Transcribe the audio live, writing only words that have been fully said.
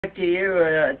Back to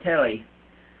you, Terry.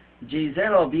 G0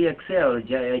 BXL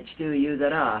H2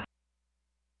 user R.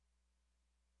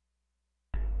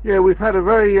 Yeah, we've had a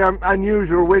very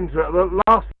unusual winter. The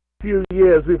last few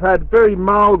years we've had very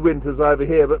mild winters over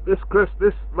here, but this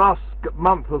last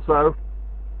month or so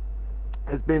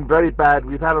has been very bad.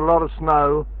 We've had a lot of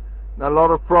snow, a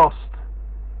lot of frost,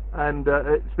 and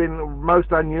it's been most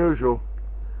unusual.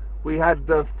 We had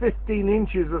 15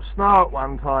 inches of snow at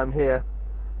one time here,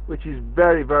 which is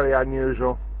very, very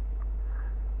unusual.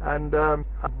 And so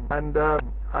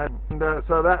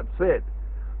that's it.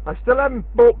 I still haven't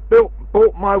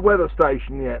bought my weather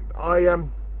station yet. I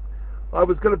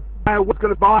was going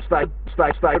to buy a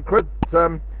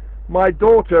station. My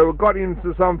daughter got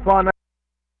into some financial.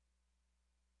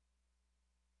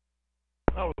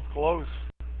 That was close.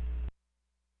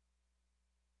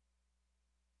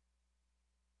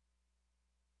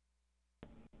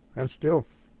 I'm still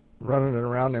running it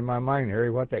around in my mind, Harry,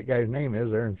 what that guy's name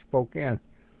is there in Spokane.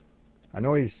 I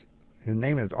know his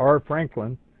name is R.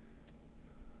 Franklin,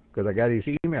 because I got his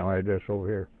email address over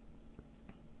here.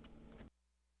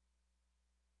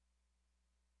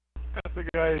 That's the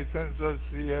guy who sends us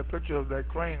the picture of that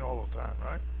crane all the time,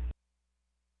 right?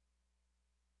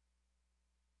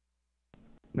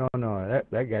 No,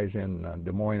 that guy's in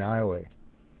Des Moines, Iowa.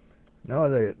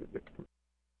 No,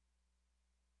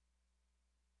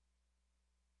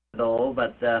 Though,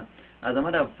 but as a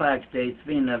matter of fact, it's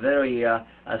been a very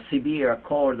severe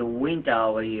cold winter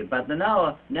over here. But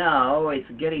now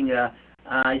it's getting,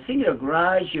 I think,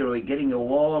 gradually getting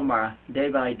warmer day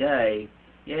by day.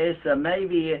 Yes,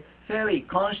 maybe fairly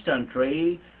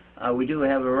constantly. We do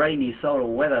have a rainy sort of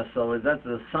weather, so that's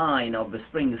a sign of the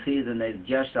spring season is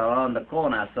just around the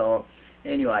corner. So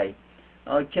anyway,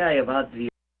 okay, about the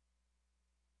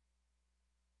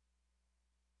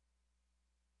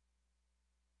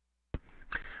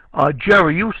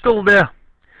Jerry, you still there?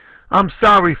 I'm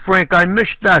sorry, Frank, I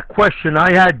missed that question.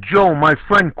 I had Joe, my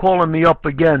friend, calling me up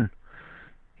again.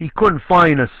 He couldn't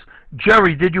find us.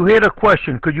 Jerry, did you hear the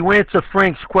question? Could you answer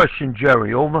Frank's question,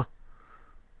 Jerry? Over.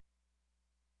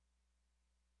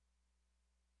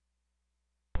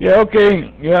 Yeah,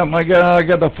 okay. Yeah, I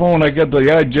got the phone. I got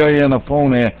the Jerry on the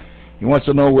phone here. He wants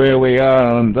to know where we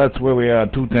are, and that's where we are,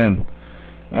 210.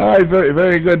 All right, very,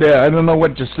 very good there. I don't know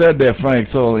what you said there, Frank,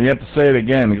 so you have to say it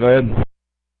again. Go ahead.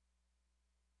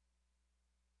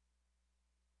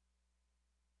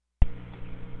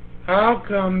 How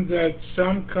come that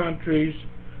some countries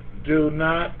do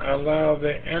not allow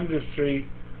the industry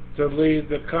to leave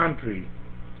the country?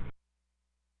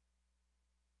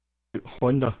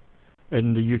 Honda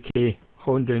in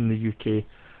the UK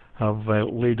have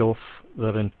laid off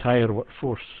their entire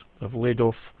workforce. They've laid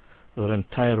off their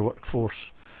entire workforce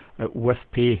with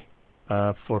pay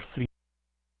for 3.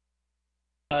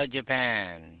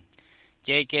 Japan.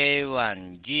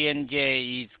 JK1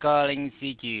 GNJ is calling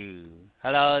CQ.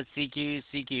 Hello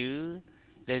CQ.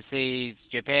 This is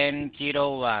Japan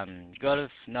Kilo 1 Golf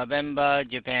November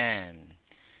Japan.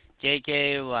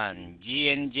 JK1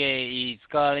 GNJ is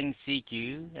calling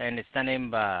CQ and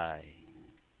standing by.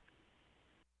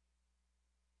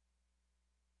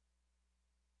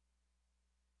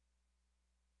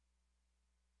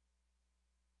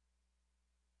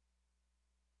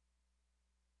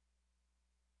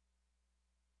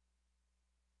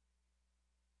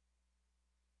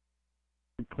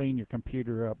 Clean your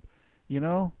computer up, you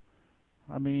know.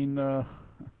 I mean,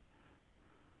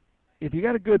 if you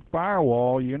got a good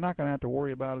firewall, you're not going to have to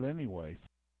worry about it anyway.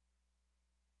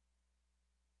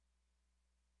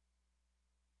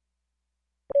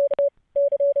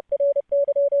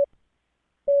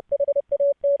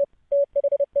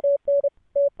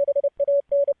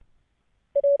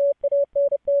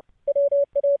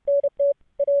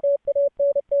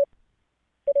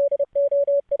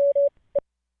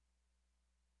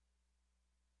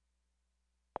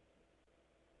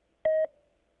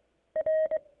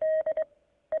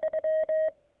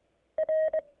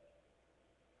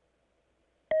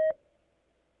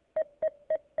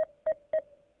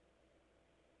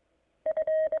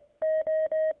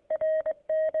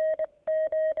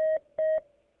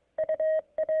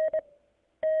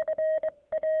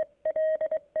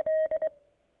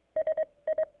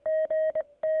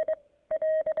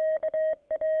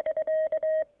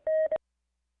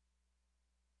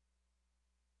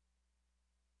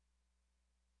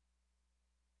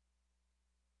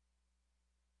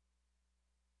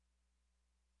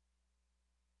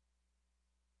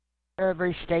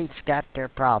 Every state's got their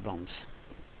problems.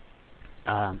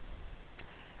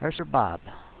 There's Bob.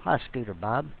 Hi, Scooter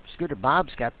Bob. Scooter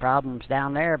Bob's got problems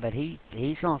down there, but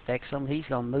he's gonna fix them. He's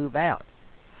gonna move out.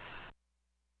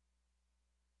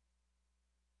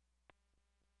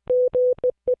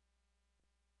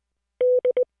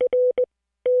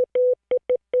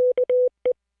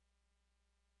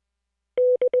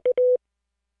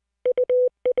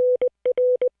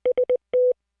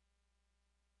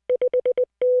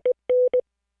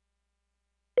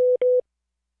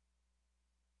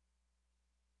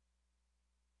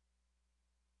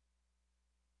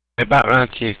 Back round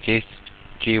to you, Keith.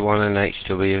 G1 and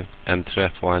HW,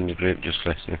 M3F1, the group just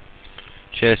listening.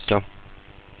 Cheers, Tom.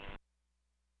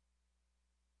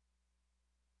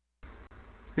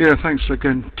 Yeah, thanks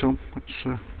again, Tom.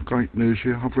 That's great news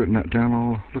here. I've written that down.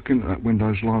 I'll look into that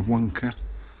Windows Live 1 cat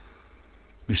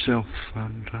myself,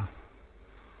 and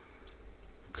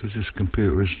because this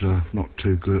computer is not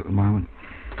too good at the moment.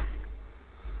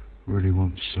 Really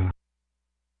wants.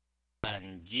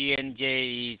 And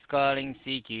G&J is calling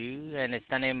CQ and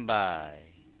standing by.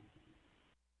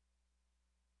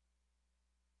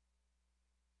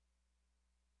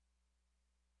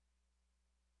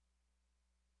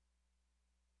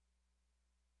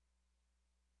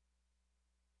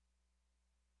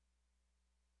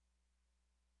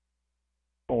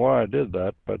 I don't know why I did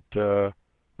that, but the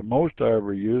most I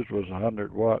ever used was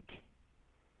 100 watts.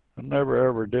 I never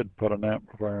ever did put an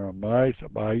amplifier on.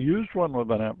 I used one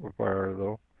with an amplifier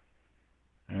though,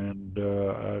 and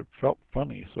I felt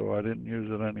funny, so I didn't use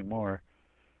it anymore.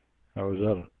 I was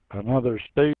at another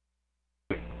stage.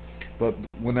 But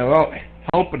when they're out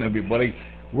helping everybody,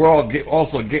 we're all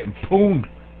also getting pooned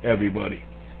everybody.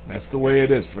 That's the way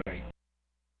it is, Frank.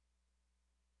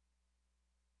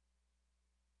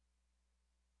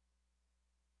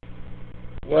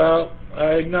 Well,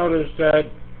 I noticed that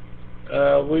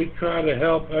we try to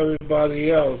help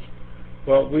everybody else,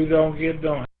 but we don't get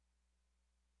no.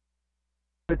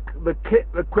 The kit,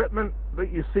 the equipment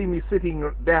that you see me sitting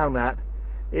down at,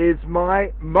 is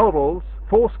my models,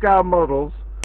 4-scale models